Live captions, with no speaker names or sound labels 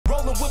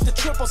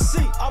triple C,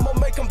 I'ma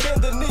make him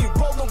bend the knee.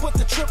 Rolling with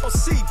the triple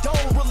C, don't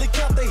really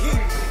got the heat.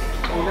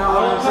 You know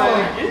what I'm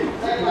saying?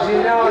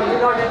 You know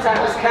your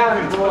time is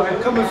counted, boy.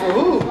 Coming for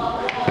who?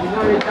 You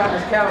know your time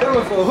is counted.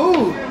 Coming for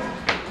who?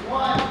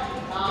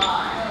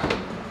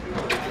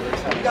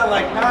 You got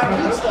like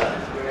 9 weeks left.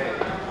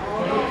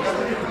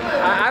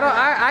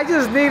 I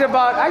just need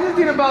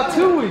about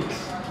 2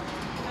 weeks.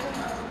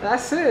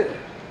 That's it.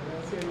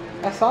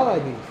 That's all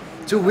I need.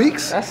 2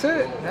 weeks? That's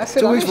it. That's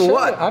it. 2 weeks for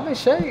what? I'm in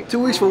shape. 2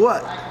 weeks for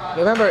what?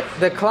 Remember,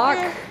 the clock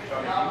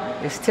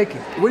is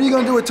ticking. What are you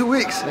gonna do with 2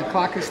 weeks? The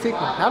clock is ticking.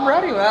 I'm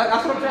ready.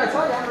 That's what I'm trying to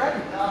tell you. I'm ready.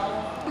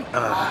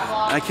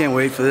 I can't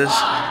wait for this.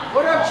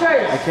 What up,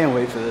 Chase? I can't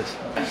wait for this.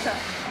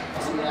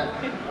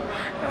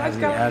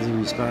 How's he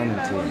responding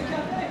to you?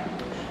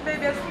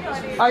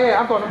 Oh yeah,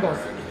 I'm going.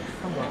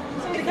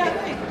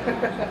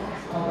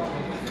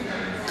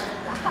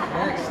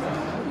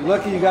 You're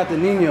lucky you got the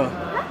Nino.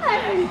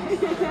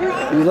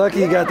 You're lucky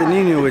you got the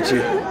Nino with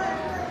you.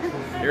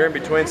 You're in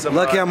between some.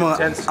 Lucky I'm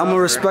a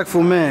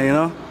respectful man, you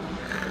know.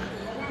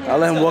 I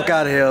let him walk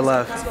out of here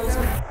alive.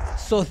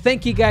 So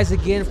thank you guys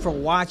again for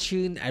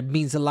watching. It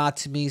means a lot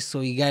to me.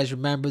 So you guys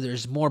remember,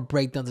 there's more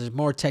breakdowns, there's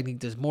more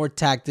technique, there's more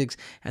tactics,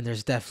 and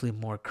there's definitely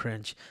more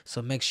cringe.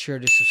 So make sure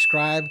to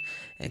subscribe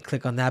and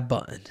click on that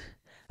button.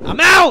 I'm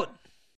out!